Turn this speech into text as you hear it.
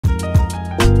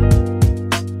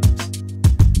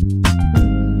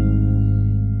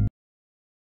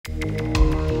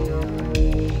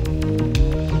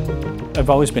I've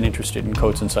always been interested in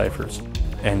codes and ciphers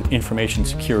and information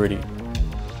security.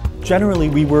 Generally,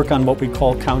 we work on what we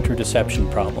call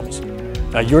counter-deception problems.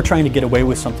 You're trying to get away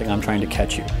with something, I'm trying to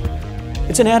catch you.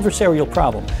 It's an adversarial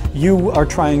problem. You are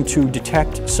trying to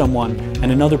detect someone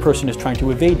and another person is trying to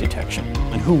evade detection.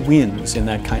 And who wins in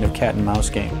that kind of cat and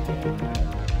mouse game?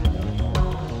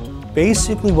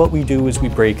 Basically what we do is we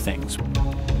break things.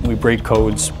 We break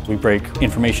codes, we break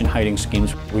information hiding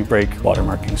schemes, we break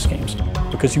watermarking schemes.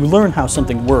 Because you learn how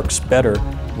something works better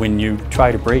when you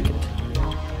try to break it.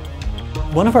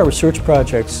 One of our research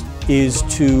projects is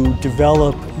to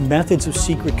develop methods of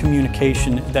secret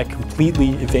communication that completely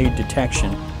evade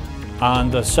detection. On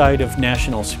the side of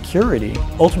national security,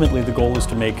 ultimately the goal is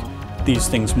to make these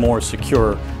things more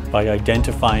secure by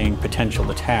identifying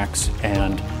potential attacks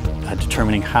and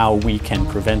determining how we can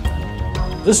prevent them.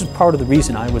 This is part of the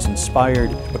reason I was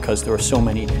inspired, because there are so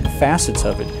many facets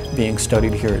of it being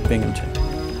studied here at Binghamton.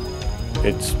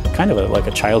 It's kind of like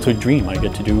a childhood dream. I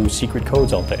get to do secret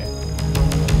codes all day.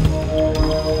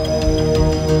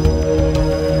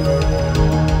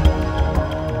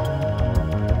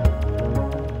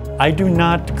 I do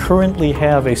not currently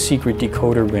have a secret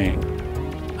decoder ring.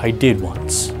 I did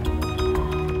once.